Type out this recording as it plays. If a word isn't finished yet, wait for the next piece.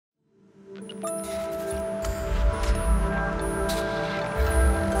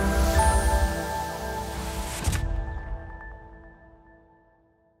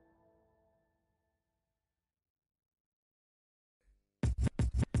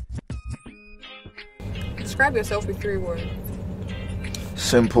Describe yourself with 3 words.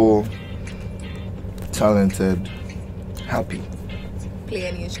 Simple, talented, happy. Play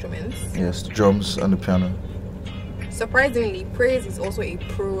any instruments? Yes, the drums and the piano. Surprisingly, Praiz is also a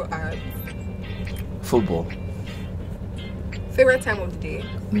pro at Football. favorite time of the day.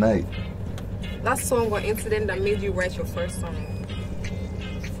 Night. Last song or incident that made you write your first song.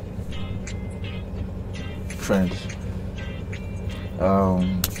 Friends.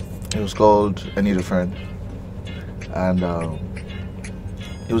 It was called I Need a Friend, and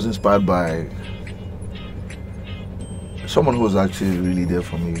it was inspired by someone who was actually really there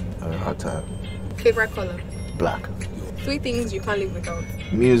for me at a hard time. Favorite color. Black. 3 things you can't live without.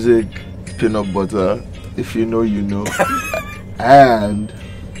 Music, peanut butter, if you know you know, and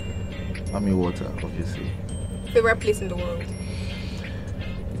water, obviously. Favorite place in the world.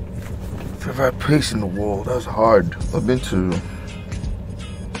 Favorite place in the world? That's hard. I've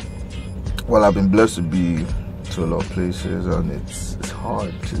been blessed to be to a lot of places, and it's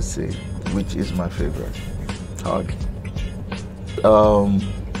hard to say which is my favorite. It's hard.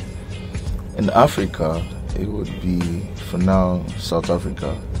 In Africa, it would be, for now, South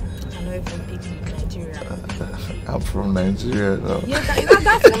Africa. I know from people in Nigeria. I'm from Nigeria now. Yeah,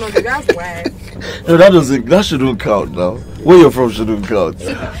 that's one of the, that's why. No, that shouldn't count now. Where you're from shouldn't count.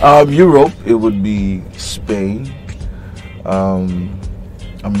 Europe, it would be Spain.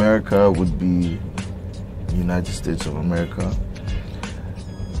 America would be United States of America.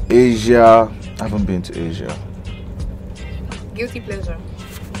 Asia, I haven't been to Asia. Guilty pleasure.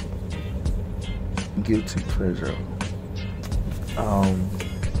 Guilty pleasure.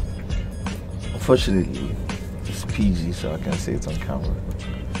 Unfortunately, it's PG, so I can't say it on camera.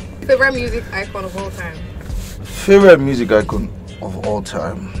 Favorite music icon of all time. Favorite music icon of all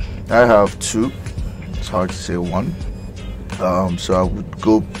time. I have 2. It's hard to say one. So I would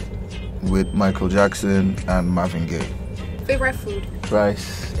go with Michael Jackson and Marvin Gaye. Favorite food.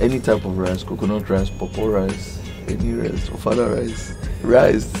 Rice, any type of rice, coconut rice, popo rice, any rice, ofada rice,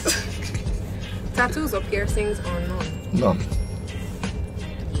 rice. Tattoos or piercings or none? None.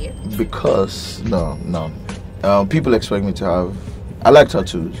 Yeah. Because none. People expect me to have. I like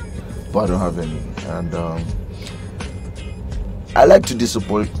tattoos, but I don't have any, and I like to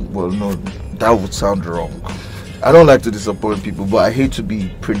disappoint. Well, no, that would sound wrong. I don't like to disappoint people, but I hate to be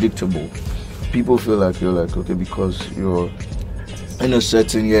predictable. People feel like you're like, okay, because you're in a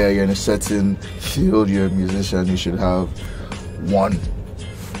certain you're in a certain field, you're a musician, you should have one.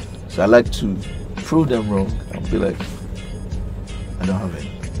 So I like to prove them wrong and be like, I don't have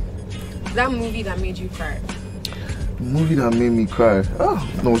any. That movie that made you cry. The movie that made me cry.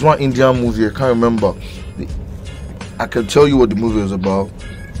 There was one Indian movie, I can't remember. I can tell you what the movie was about.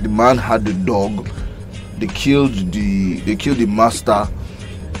 The man had the dog. They killed the master.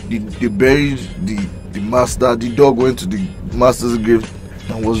 They buried the master. The dog went to the master's grave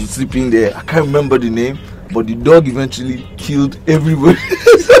and was sleeping there. I can't remember the name, but the dog eventually killed everybody.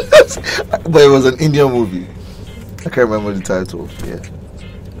 But it was an Indian movie. I can't remember the title. Yeah.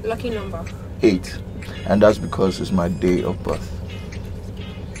 Lucky number. 8, and that's because it's my day of birth.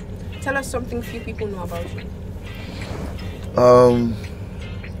 Tell us something few people know about you.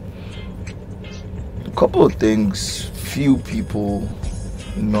 A couple of things few people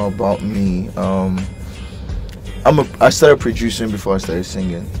know about me. I started producing before I started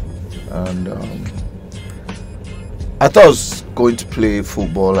singing, and I thought I was going to play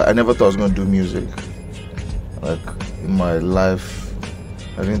football. I never thought I was going to do music. Like in my life,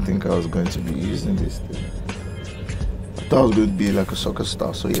 I didn't think I was going to be using this thing. I thought I was going to be like a soccer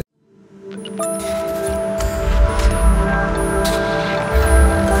star. So yeah.